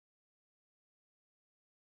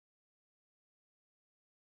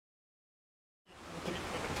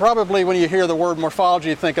Probably when you hear the word morphology,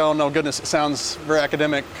 you think, oh no, goodness, it sounds very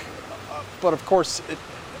academic. But of course,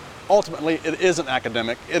 ultimately, it isn't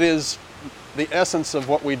academic. It is the essence of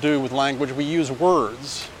what we do with language. We use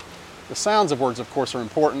words. The sounds of words, of course, are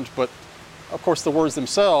important, but of course, the words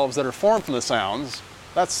themselves that are formed from the sounds,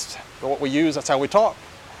 that's what we use, that's how we talk.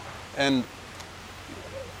 And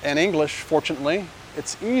in English, fortunately,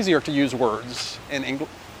 it's easier to use words in English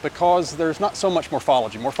because there's not so much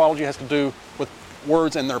morphology. Morphology has to do with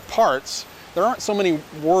words and their parts. There aren't so many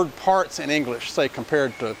word parts in English, say,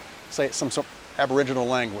 compared to, say, some sort of Aboriginal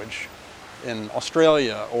language in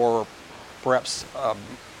Australia, or perhaps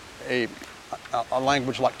a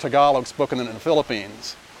language like Tagalog spoken in the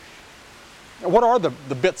Philippines. What are the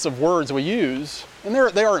bits of words we use? And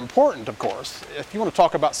they are important, of course. If you want to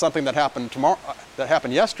talk about something that happened that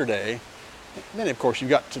happened yesterday, then of course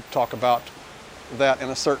you've got to talk about that in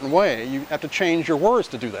a certain way. You have to change your words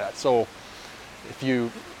to do that. So if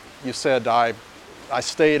you said, I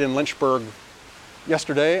stayed in Lynchburg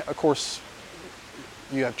yesterday, of course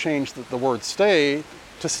you have changed the word stay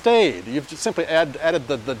to stayed. You've just simply added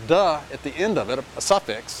the duh at the end of it, a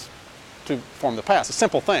suffix, to form the past. A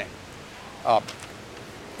simple thing.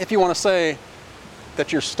 If you want to say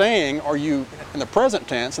that you're staying, or you in the present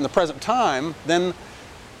tense, in the present time, then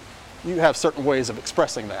you have certain ways of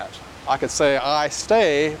expressing that. I could say, I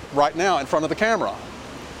stay right now in front of the camera.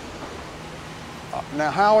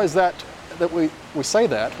 Now, how is that we say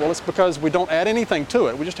that? Well, it's because we don't add anything to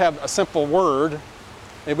it. We just have a simple word,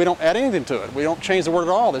 and we don't add anything to it. We don't change the word at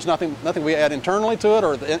all. There's nothing we add internally to it,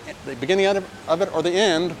 or the beginning of it, or the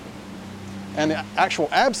end. And the actual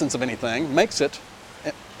absence of anything makes it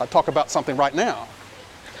talk about something right now.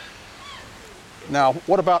 Now,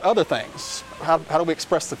 what about other things? How do we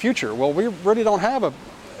express the future? Well, we really don't have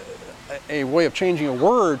a way of changing a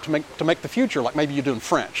word to make the future, like maybe you do in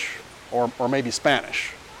French or maybe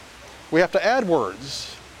Spanish. We have to add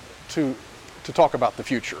words to talk about the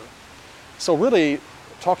future. So really,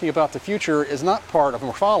 talking about the future is not part of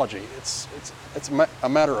morphology. It's a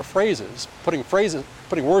matter of phrases,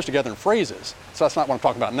 putting words together in phrases. So that's not what I'm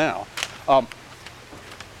talking about now.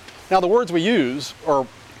 Now the words we use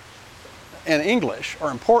in English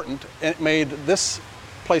are important, and it made this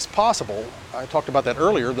place possible. I talked about that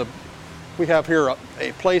earlier. We have here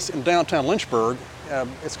a place in downtown Lynchburg.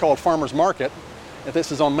 It's called Farmers Market.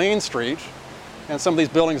 This is on Main Street, and some of these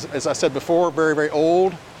buildings, as I said before, very, very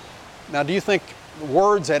old. Now, do you think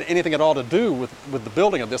words had anything at all to do with the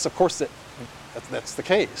building of this? Of course, that's the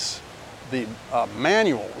case. The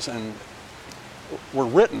manuals were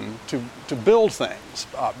written to build things.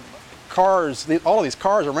 Cars, all of these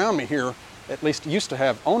cars around me here, at least used to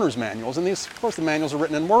have owner's manuals, and these, of course, the manuals are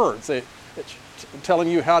written in words. It's telling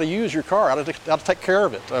you how to use your car, how to take care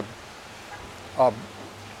of it.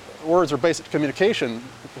 Words are basic to communication.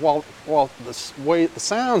 While the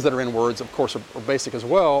sounds that are in words, of course, are basic as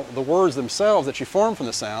well, the words themselves that you form from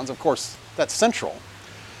the sounds, of course, that's central.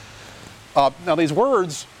 Now, these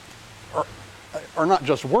words are not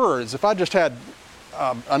just words. If I just had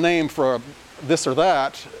a name for this or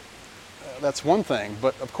that, that's one thing.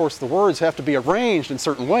 But of course, the words have to be arranged in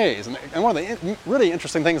certain ways. And one of the really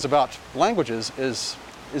interesting things about languages is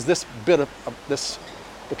this bit of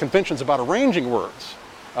the conventions about arranging words.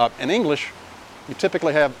 In English, you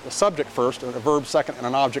typically have a subject first, a verb second, and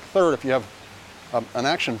an object third if you have an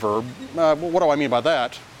action verb. What do I mean by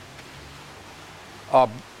that? A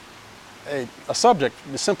subject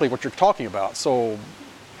is simply what you're talking about. So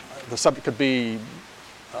the subject could be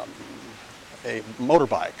a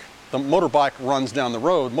motorbike. The motorbike runs down the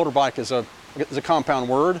road. Motorbike is a compound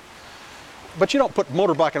word, but you don't put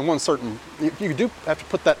motorbike in one certain. You do have to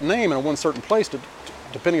put that name in one certain place,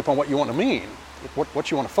 depending upon what you want to mean, what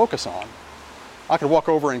you want to focus on. I could walk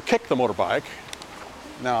over and kick the motorbike.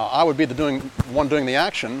 Now, I would be the one doing the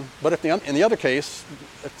action, but if in the other case,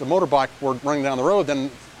 if the motorbike were running down the road, then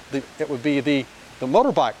it would be the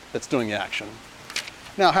motorbike that's doing the action.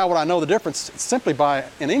 Now, how would I know the difference? It's simply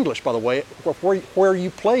in English, by the way, where you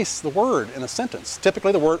place the word in a sentence.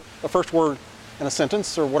 Typically, the first word in a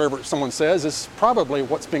sentence, or whatever someone says, is probably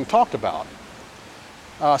what's being talked about.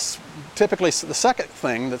 Typically, the second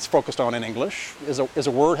thing that's focused on in English is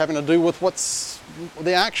a word having to do with what's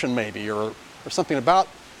the action, maybe, or something about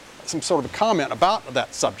some sort of a comment about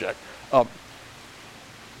that subject.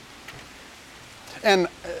 And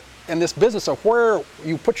this business of where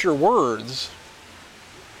you put your words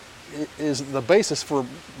is the basis for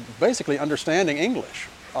basically understanding English.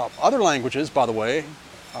 Other languages, by the way,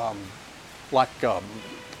 like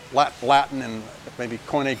Latin and maybe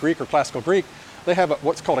Koine Greek or Classical Greek, they have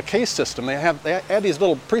what's called a case system. They add these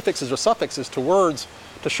little prefixes or suffixes to words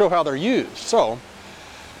to show how they're used. So,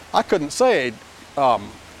 I couldn't say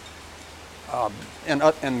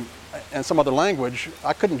in some other language,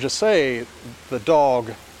 I couldn't just say the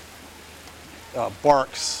dog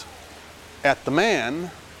barks at the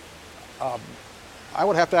man. I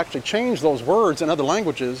would have to actually change those words in other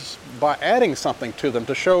languages by adding something to them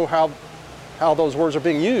to show how those words are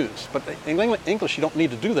being used. But in English, you don't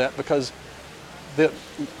need to do that because the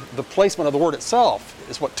placement of the word itself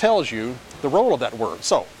is what tells you the role of that word.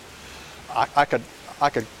 So I could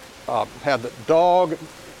have the dog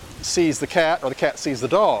sees the cat or the cat sees the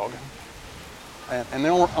dog. And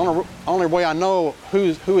the only way I know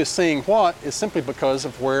who is seeing what is simply because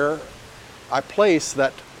of where I place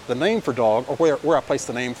the name for dog, or where I place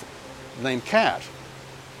the name cat.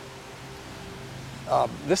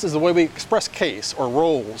 This is the way we express case or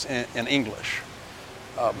roles in English.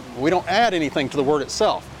 We don't add anything to the word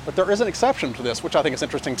itself, but there is an exception to this, which I think is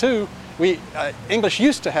interesting too. English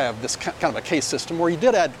used to have this kind of a case system where you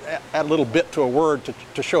did add a little bit to a word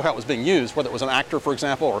to show how it was being used, whether it was an actor, for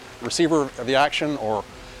example, or receiver of the action, or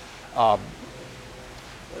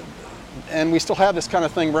and we still have this kind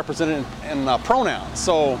of thing represented in pronouns.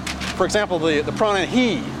 So, for example, the pronoun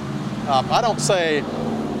he, I don't say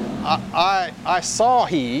I saw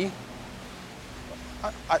he.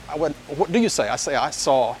 What do you say? I say I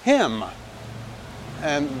saw him.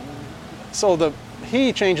 And so the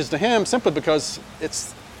he changes to him simply because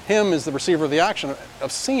it's him is the receiver of the action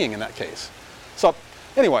of seeing in that case. So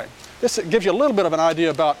anyway, this gives you a little bit of an idea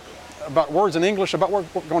about words in English, about what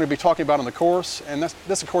we're going to be talking about in the course. And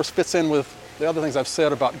this of course fits in with the other things I've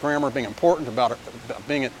said about grammar being important, about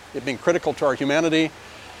it being critical to our humanity,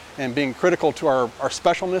 and being critical to our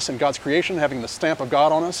specialness in God's creation, having the stamp of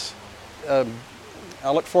God on us.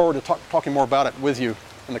 I look forward to talking more about it with you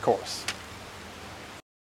in the course.